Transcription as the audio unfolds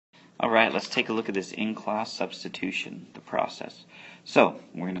Alright, let's take a look at this in-class substitution, the process. So,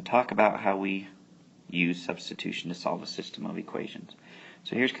 we're going to talk about how we use substitution to solve a system of equations.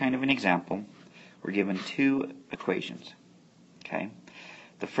 So here's kind of an example. We're given two equations. Okay.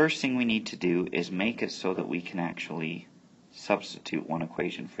 The first thing we need to do is make it so that we can actually substitute one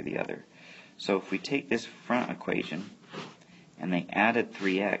equation for the other. So if we take this front equation and they added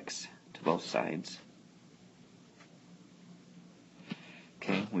 3x to both sides,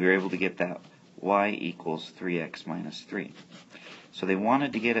 okay, we were able to get that y equals 3x minus 3. So they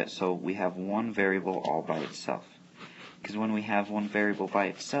wanted to get it so we have one variable all by itself. Because when we have one variable by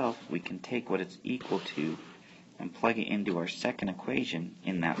itself, we can take what it's equal to and plug it into our second equation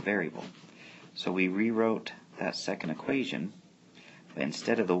in that variable. So we rewrote that second equation, but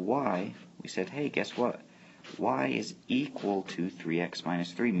instead of the y, we said, hey, guess what? Y is equal to 3x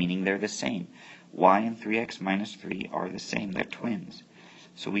minus 3, meaning they're the same. Y and 3x minus 3 are the same. They're twins.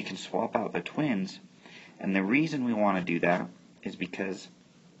 So we can swap out the twins, and the reason we want to do that is because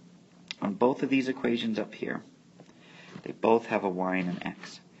on both of these equations up here, they both have a y and an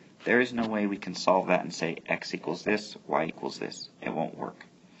x. There is no way we can solve that and say x equals this, y equals this. It won't work.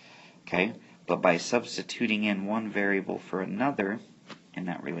 Okay? But by substituting in one variable for another in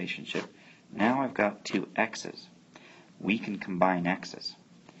that relationship, now I've got two x's. We can combine x's.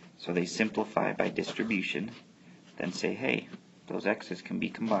 So they simplify by distribution, then say, hey, those x's can be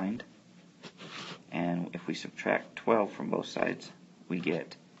combined, and if we subtract 12 from both sides, we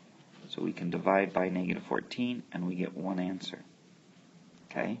get, so we can divide by negative 14, and we get one answer.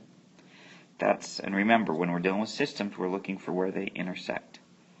 Okay? And remember, when we're dealing with systems, we're looking for where they intersect.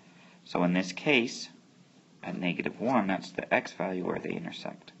 So in this case, at negative 1, that's the x value where they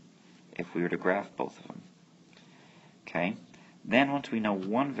intersect, if we were to graph both of them. Okay? Then once we know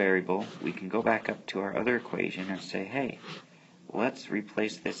one variable, we can go back up to our other equation and say, hey, let's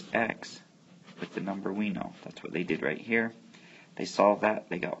replace this x with the number we know. That's what they did right here. They solved that.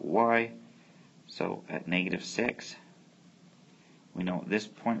 They got y. So at negative 6, we know this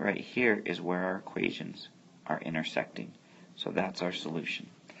point right here is where our equations are intersecting. So that's our solution.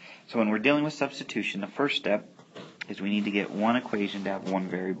 So when we're dealing with substitution, the first step is we need to get one equation to have one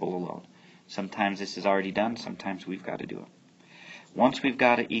variable alone. Sometimes this is already done. Sometimes we've got to do it. Once we've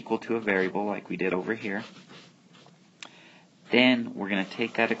got it equal to a variable like we did over here, then we're going to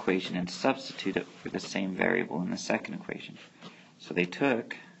take that equation and substitute it for the same variable in the second equation. So they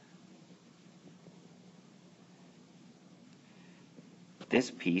took this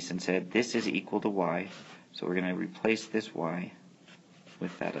piece and said this is equal to y, so we're going to replace this y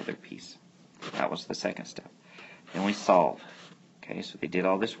with that other piece. That was the second step. Then we solve. Okay, so they did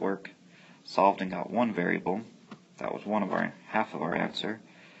all this work, solved and got one variable. That was half of our answer.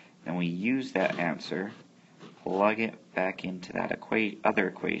 Then we use that answer, plug it back into that other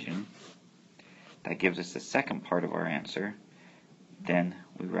equation. That gives us the second part of our answer. Then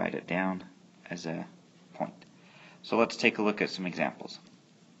we write it down as a point. So let's take a look at some examples.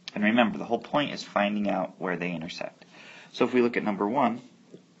 And remember, the whole point is finding out where they intersect. So if we look at number 1,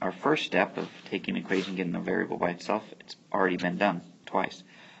 our first step of taking an equation, getting a variable by itself, it's already been done twice.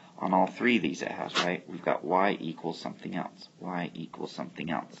 On all three of these it has, right? We've got y equals something else. Y equals something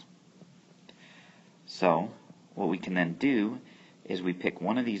else. So what we can then do is we pick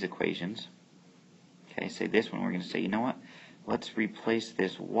one of these equations. Okay, say this one, we're going to say, you know what? Let's replace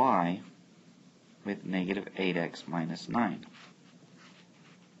this y with negative 8x minus 9.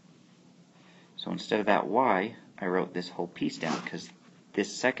 So instead of that y, I wrote this whole piece down because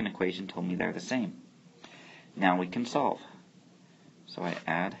this second equation told me they're the same. Now we can solve. So I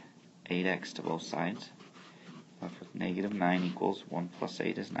add 8x to both sides. Left with negative 9 equals 1 plus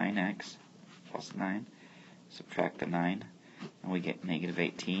 8 is 9x plus 9. Subtract the 9, and we get negative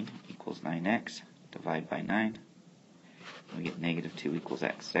 18 equals 9x. Divide by 9. We get negative 2 equals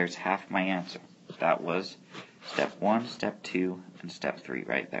x. There's half my answer. That was step 1, step 2, and step 3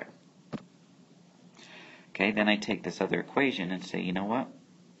 right there. Okay, then I take this other equation and say, you know what?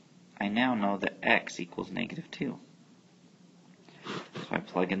 I now know that x equals negative 2. So I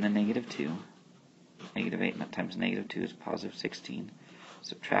plug in the negative 2. Negative 8 times negative 2 is positive 16.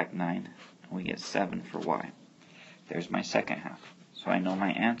 Subtract 9, and we get 7 for y. There's my second half. So I know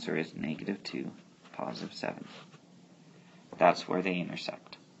my answer is negative 2, positive 7. That's where they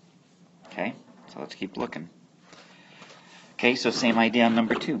intersect. Okay, so let's keep looking. Okay, so same idea on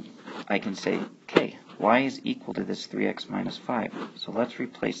number 2. I can say, okay, y is equal to this 3x minus 5. So let's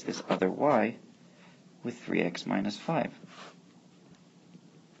replace this other y with 3x minus 5.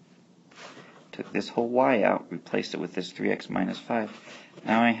 Took this whole y out, replaced it with this 3x minus 5.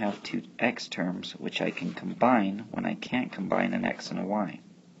 Now I have two x terms which I can combine when I can't combine an x and a y.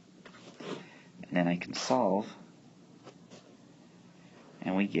 And then I can solve,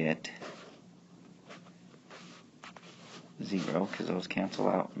 and we get 0, because those cancel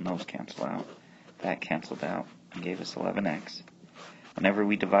out and those cancel out. That canceled out and gave us 11x. Whenever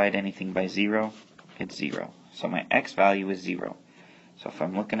we divide anything by 0, it's 0. So my x value is 0. So if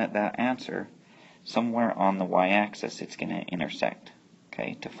I'm looking at that answer, somewhere on the y-axis it's going to intersect.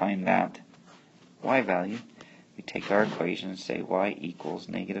 Okay, to find that y value, we take our equation and say y equals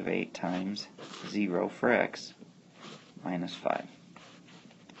negative 8 times 0 for x minus 5.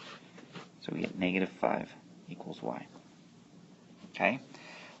 So we get negative 5 equals y. Okay,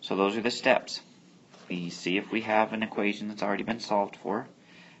 so those are the steps. We see if we have an equation that's already been solved for,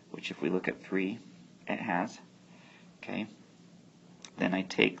 which if we look at 3, it has. Okay, then I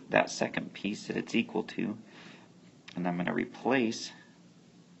take that second piece that it's equal to, and I'm going to replace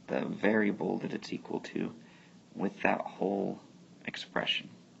the variable that it's equal to with that whole expression,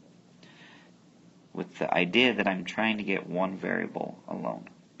 with the idea that I'm trying to get one variable alone.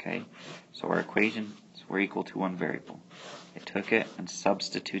 Okay, so our equations were equal to one variable. I took it and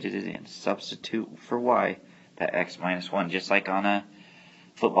substituted it in. Substitute for y, that x minus 1, just like on a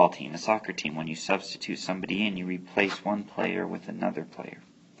football team, a soccer team. When you substitute somebody in, you replace one player with another player.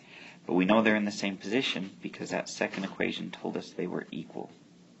 But we know they're in the same position because that second equation told us they were equal.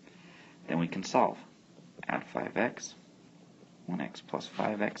 Then we can solve. Add 5x. 1x plus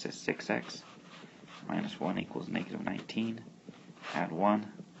 5x is 6x. Minus 1 equals negative 19. Add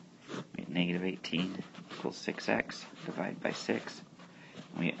 1. We get negative 18 equals 6x. Divide by 6.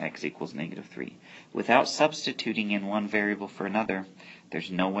 We get x equals negative 3. Without substituting in one variable for another, there's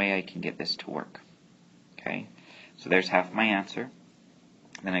no way I can get this to work. Okay? So there's half my answer.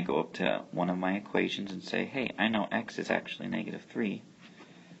 Then I go up to one of my equations and say, hey, I know x is actually negative 3.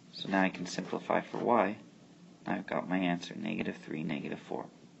 So now I can simplify for y. Now I've got my answer, negative 3, negative 4.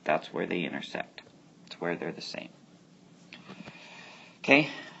 That's where they intersect. That's where they're the same. Okay?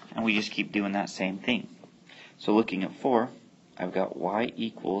 And we just keep doing that same thing. So looking at 4, I've got y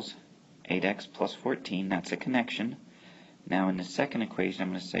equals 8x plus 14. That's a connection. Now in the second equation, I'm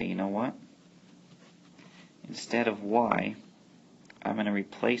going to say, you know what? Instead of y, I'm going to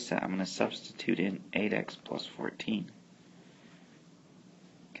replace that. I'm going to substitute in 8x plus 14.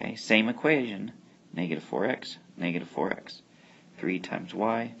 Okay, same equation, negative 4x, negative 4x. 3 times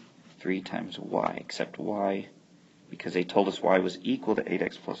y, 3 times y, except y, because they told us y was equal to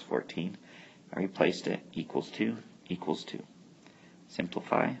 8x plus 14, I replaced it, equals 2, equals 2.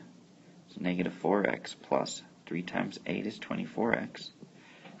 Simplify, so negative 4x plus 3 times 8 is 24x.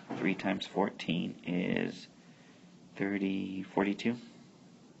 3 times 14 is 42,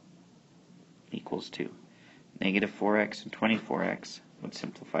 equals 2. Negative 4x and 24x would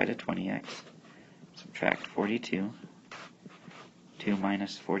simplify to 20x. Subtract 42. 2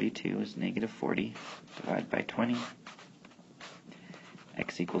 minus 42 is negative 40. Divide by 20.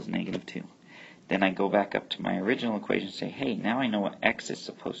 X equals negative 2. Then I go back up to my original equation and say, hey, now I know what x is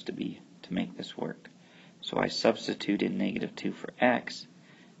supposed to be to make this work. So I substitute in negative 2 for x,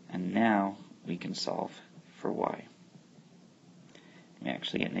 and now we can solve for y. We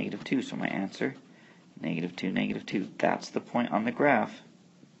actually get negative 2, so my answer, negative 2, negative 2. That's the point on the graph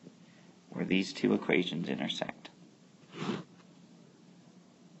where these two equations intersect.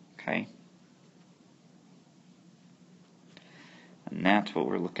 Okay? And that's what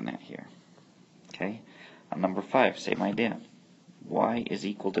we're looking at here. Okay? On number 5, same idea. Y is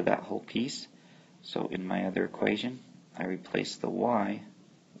equal to that whole piece. So in my other equation, I replace the y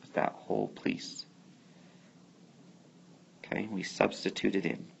with that whole piece. Okay? We substitute it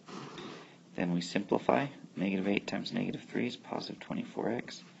in. Then we simplify. Negative 8 times negative 3 is positive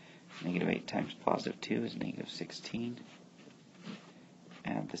 24x. Negative 8 times positive 2 is negative 16.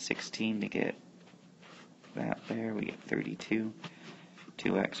 Add the 16 to get that there. We get 32.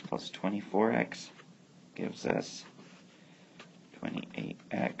 2x plus 24x gives us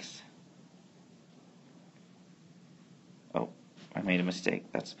 28x. Oh, I made a mistake.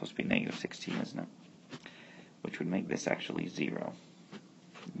 That's supposed to be negative 16, isn't it? Which would make this actually 0.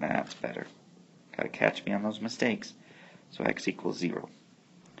 That's better. Gotta catch me on those mistakes. So x equals 0.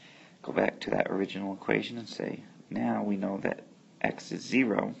 Go back to that original equation and say, now we know that x is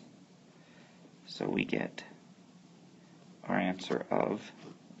 0, so we get our answer of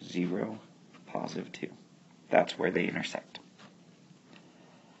 0, positive 2. That's where they intersect.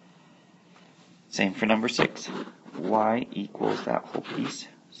 Same for number 6. Y equals that whole piece.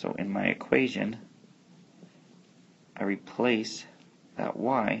 So in my equation, I replace that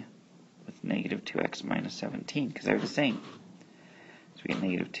y with negative 2x minus 17, because they're the same. So we get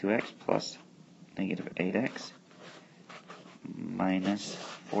negative 2x plus negative 8x minus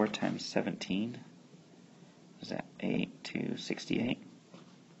 4 times 17 is that 8 to 68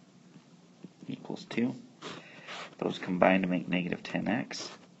 equals 2. Those combine to make negative 10x.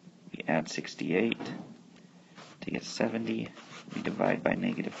 We add 68 to get 70. We divide by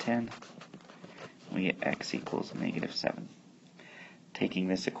negative 10. We get x equals negative 7. Taking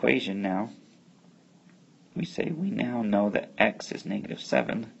this equation now, we say we now know that x is negative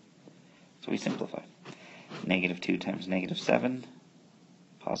 7, so we simplify. Negative 2 times negative 7,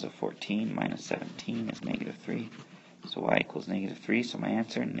 positive 14 minus 17 is negative 3. So y equals negative 3, so my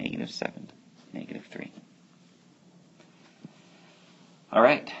answer, negative 7, negative 3.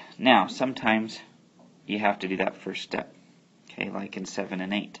 Alright, now sometimes you have to do that first step, okay, like in 7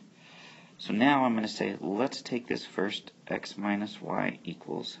 and 8. So now I'm going to say, let's take this first, x minus y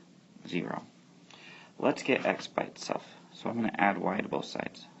equals 0. Let's get x by itself. So I'm going to add y to both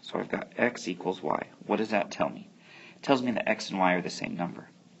sides. So I've got x equals y. What does that tell me? It tells me that x and y are the same number.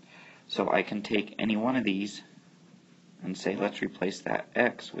 So I can take any one of these and say, let's replace that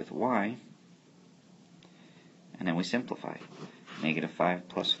x with y. And then we simplify. Negative 5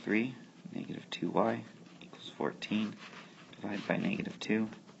 plus 3, negative 2y equals 14. Divide by negative 2,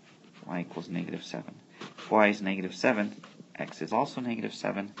 y equals negative 7. If y is negative 7, x is also negative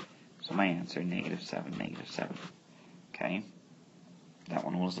 7. So my answer, negative 7, negative 7. Okay, that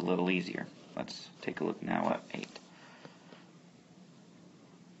one was a little easier. Let's take a look now at 8.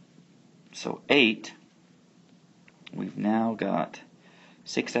 So 8, we've now got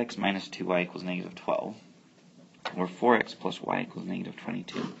 6x minus 2y equals negative 12, or 4x plus y equals negative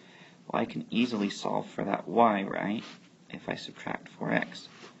 22. Well, I can easily solve for that y, right, if I subtract 4x.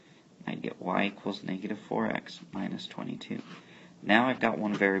 I'd get y equals negative 4x minus 22. Now I've got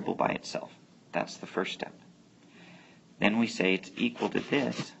one variable by itself. That's the first step. Then we say it's equal to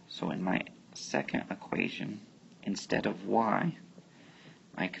this, so in my second equation, instead of y,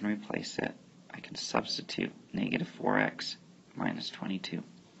 I can replace it. I can substitute negative 4x minus 22.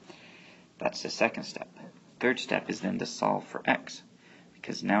 That's the second step. Third step is then to solve for x,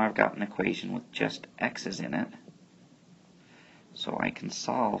 because now I've got an equation with just x's in it, so I can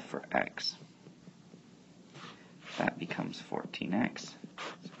solve for x. That becomes 14x,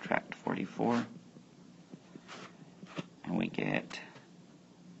 subtract 44, and we get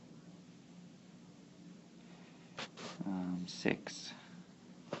 6,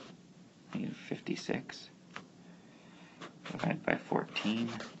 negative 56, divided by 14,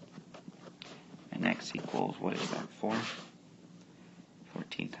 and x equals, what is that, 4?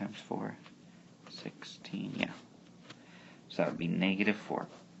 14 times 4, 16, yeah. So that would be negative 4.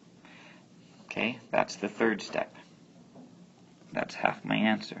 Okay, that's the third step. That's half my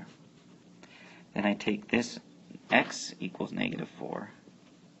answer. Then I take this x equals negative 4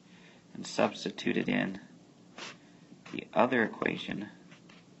 and substitute it in the other equation,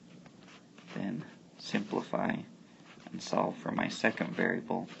 then simplify and solve for my second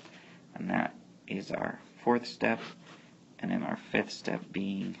variable, and that is our fourth step, and then our fifth step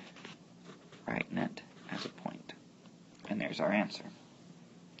being writing it as a point. And there's our answer.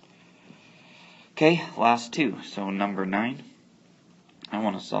 Okay, last two. So number 9, I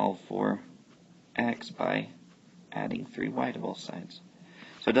want to solve for x by adding 3y to both sides.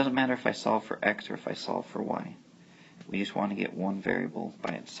 So it doesn't matter if I solve for x or if I solve for y. We just want to get one variable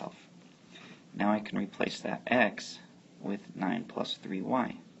by itself. Now I can replace that x with 9 plus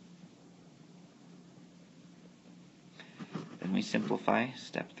 3y. Then we simplify,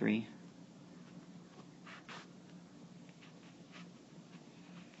 step 3.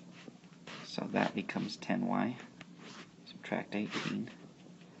 So that becomes 10y, subtract 18,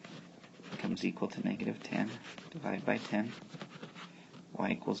 becomes equal to negative 10, divide by 10, y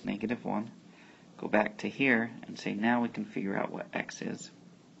equals negative 1. Go back to here and say now we can figure out what x is.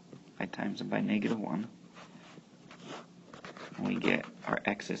 I times it by negative 1, and we get our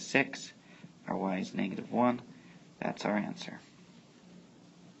x is 6, our y is negative 1. That's our answer.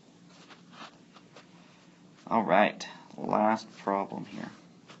 Alright, last problem here.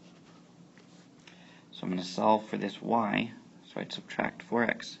 So I'm going to solve for this y, so I'd subtract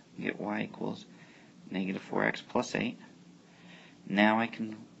 4x, get y equals negative 4x plus 8. Now I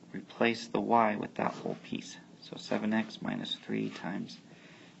can replace the y with that whole piece. So 7x minus 3 times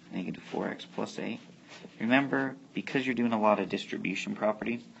negative 4x plus 8. Remember, because you're doing a lot of distribution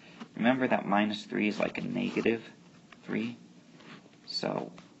property, remember that minus 3 is like a negative 3.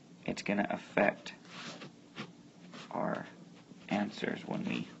 So it's going to affect our answers when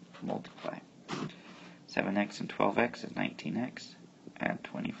we multiply. 7x and 12x is 19x. Add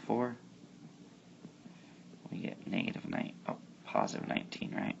 24. We get positive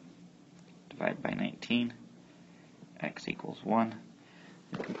 19, right? Divide by 19. X equals 1.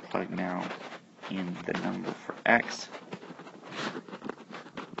 We can plug now in the number for x,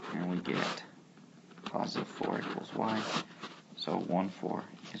 and we get positive 4 equals y. So 1, 4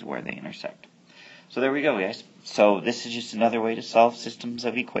 is where they intersect. So there we go, guys. So this is just another way to solve systems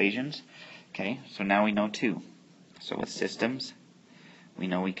of equations. Okay, so now we know 2. So with systems, we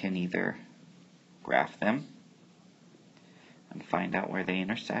know we can either graph them and find out where they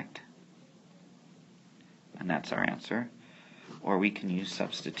intersect, and that's our answer. Or we can use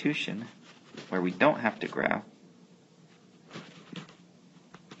substitution, where we don't have to graph.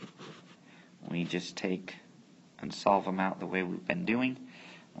 We just take and solve them out the way we've been doing,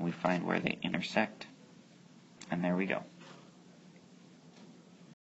 and we find where they intersect, and there we go.